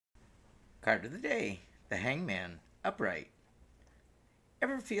Card of the day, the Hangman, upright.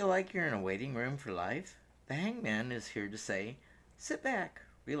 Ever feel like you're in a waiting room for life? The Hangman is here to say, sit back,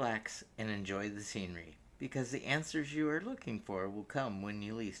 relax, and enjoy the scenery, because the answers you are looking for will come when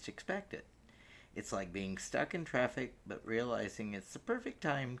you least expect it. It's like being stuck in traffic, but realizing it's the perfect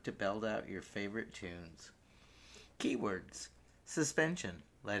time to belt out your favorite tunes. Keywords: suspension,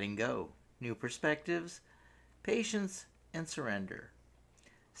 letting go, new perspectives, patience, and surrender.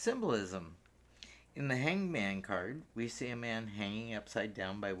 Symbolism: in the Hangman card, we see a man hanging upside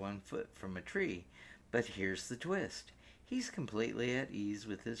down by one foot from a tree, but here's the twist. He's completely at ease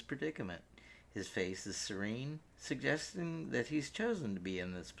with his predicament. His face is serene, suggesting that he's chosen to be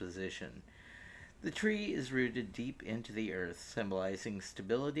in this position. The tree is rooted deep into the earth, symbolizing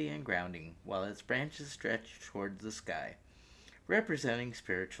stability and grounding, while its branches stretch towards the sky, representing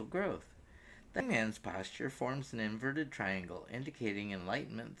spiritual growth. The man's posture forms an inverted triangle, indicating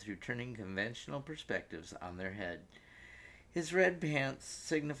enlightenment through turning conventional perspectives on their head. His red pants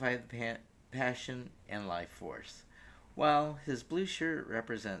signify the passion and life force, while his blue shirt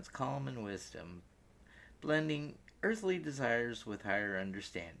represents calm and wisdom, blending earthly desires with higher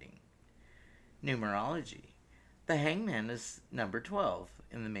understanding. Numerology: the Hangman is number 12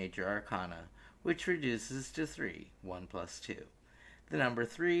 in the major arcana, which reduces to 3, 1 plus 2. The number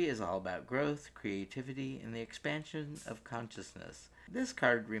 3 is all about growth, creativity, and the expansion of consciousness. This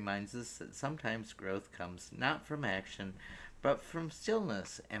card reminds us that sometimes growth comes not from action, but from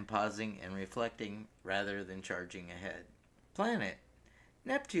stillness and pausing and reflecting rather than charging ahead. Planet: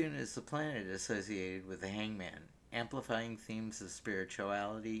 Neptune is the planet associated with the Hangman, amplifying themes of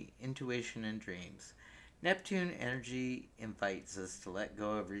spirituality, intuition, and dreams. Neptune energy invites us to let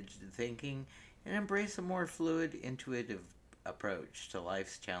go of rigid thinking and embrace a more fluid, intuitive approach to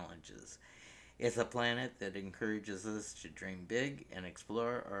life's challenges. It's a planet that encourages us to dream big and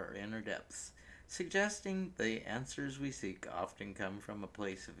explore our inner depths, suggesting the answers we seek often come from a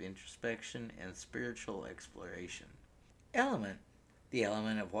place of introspection and spiritual exploration. Element: the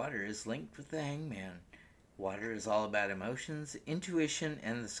element of water is linked with the Hangman. Water is all about emotions, intuition,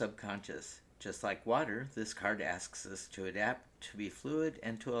 and the subconscious. Just like water, this card asks us to adapt, to be fluid,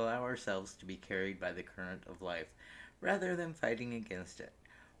 and to allow ourselves to be carried by the current of life, rather than fighting against it.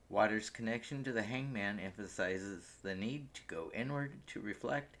 Water's connection to the Hangman emphasizes the need to go inward, to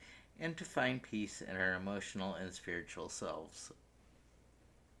reflect, and to find peace in our emotional and spiritual selves.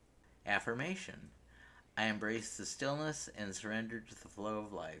 Affirmation: I embrace the stillness and surrender to the flow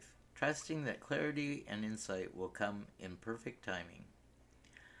of life, trusting that clarity and insight will come in perfect timing.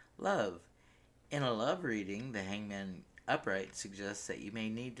 Love: in a love reading, the Hangman upright suggests that you may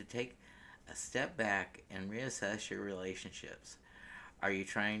need to take a step back and reassess your relationships. Are you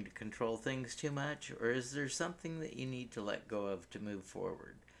trying to control things too much, or is there something that you need to let go of to move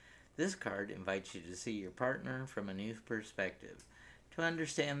forward? This card invites you to see your partner from a new perspective, to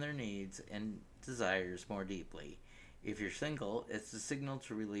understand their needs and desires more deeply. If you're single, it's a signal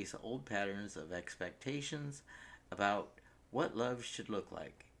to release old patterns of expectations about what love should look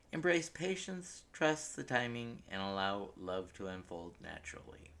like. Embrace patience, trust the timing, and allow love to unfold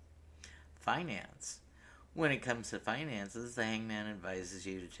naturally. Finance: when it comes to finances, the Hangman advises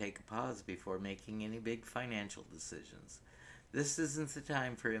you to take a pause before making any big financial decisions. This isn't the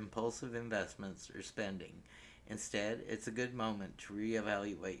time for impulsive investments or spending. Instead, it's a good moment to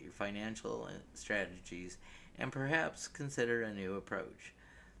reevaluate your financial strategies and perhaps consider a new approach.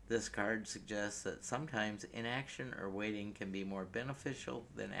 This card suggests that sometimes inaction or waiting can be more beneficial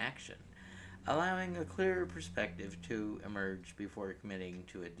than action, allowing a clearer perspective to emerge before committing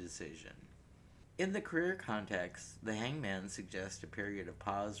to a decision. In the career context, the Hangman suggests a period of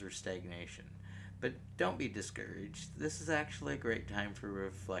pause or stagnation, but don't be discouraged. This is actually a great time for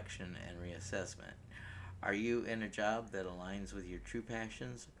reflection and reassessment. Are you in a job that aligns with your true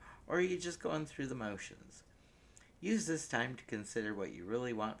passions, or are you just going through the motions? Use this time to consider what you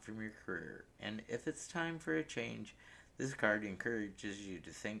really want from your career, and if it's time for a change, this card encourages you to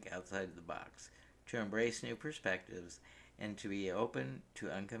think outside the box, to embrace new perspectives, and to be open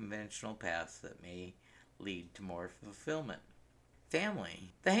to unconventional paths that may lead to more fulfillment.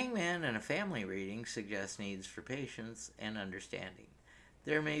 Family: the Hangman in a family reading suggests needs for patience and understanding.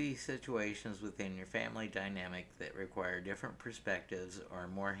 There may be situations within your family dynamic that require different perspectives or a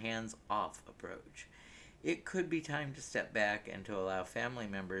more hands-off approach. It could be time to step back and to allow family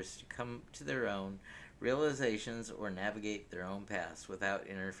members to come to their own realizations or navigate their own paths without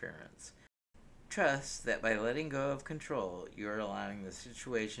interference. Trust that by letting go of control, you are allowing the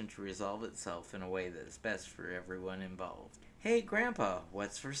situation to resolve itself in a way that is best for everyone involved. Hey, Grandpa,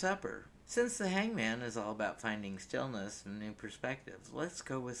 what's for supper? Since the hangman is all about finding stillness and new perspectives, let's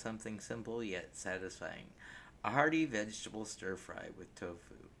go with something simple yet satisfying. A hearty vegetable stir fry with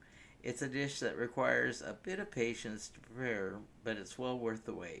tofu. It's a dish that requires a bit of patience to prepare, but it's well worth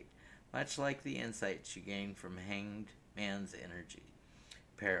the wait, much like the insights you gain from hanged man's energy.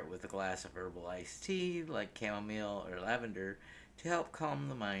 Pair it with a glass of herbal iced tea like chamomile or lavender to help calm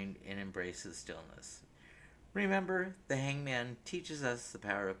the mind and embrace the stillness. Remember, the hangman teaches us the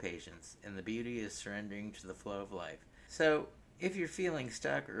power of patience and the beauty of surrendering to the flow of life. So, if you're feeling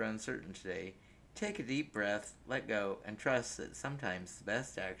stuck or uncertain today, take a deep breath, let go, and trust that sometimes the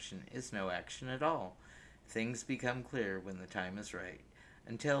best action is no action at all. Things become clear when the time is right.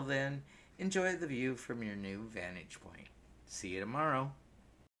 Until then, enjoy the view from your new vantage point. See you tomorrow.